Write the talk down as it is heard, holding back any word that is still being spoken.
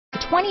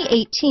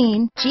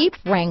2018 Jeep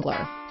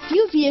Wrangler.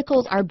 Few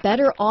vehicles are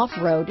better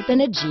off-road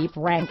than a Jeep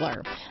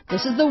Wrangler.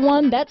 This is the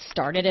one that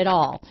started it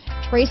all.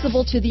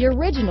 Traceable to the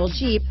original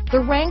Jeep,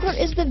 the Wrangler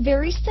is the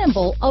very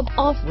symbol of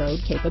off-road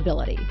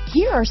capability.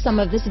 Here are some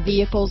of this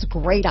vehicle's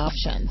great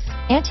options: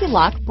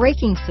 anti-lock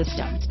braking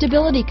system,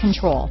 stability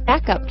control,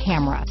 backup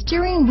camera,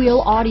 steering wheel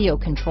audio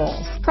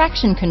controls,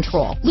 traction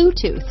control,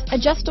 Bluetooth,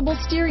 adjustable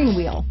steering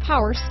wheel,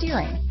 power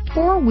steering,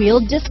 four-wheel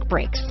disc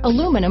brakes,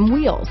 aluminum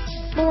wheels,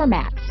 floor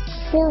mats,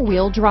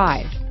 four-wheel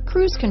drive,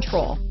 cruise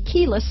control,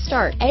 keyless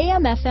start,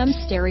 AM/FM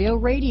stereo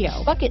radio,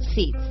 bucket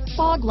seats,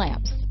 fog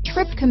lamps,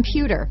 trip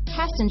computer,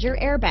 passenger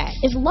airbag.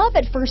 Is love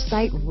at first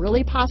sight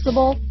really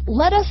possible?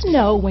 Let us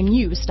know when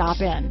you stop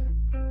in.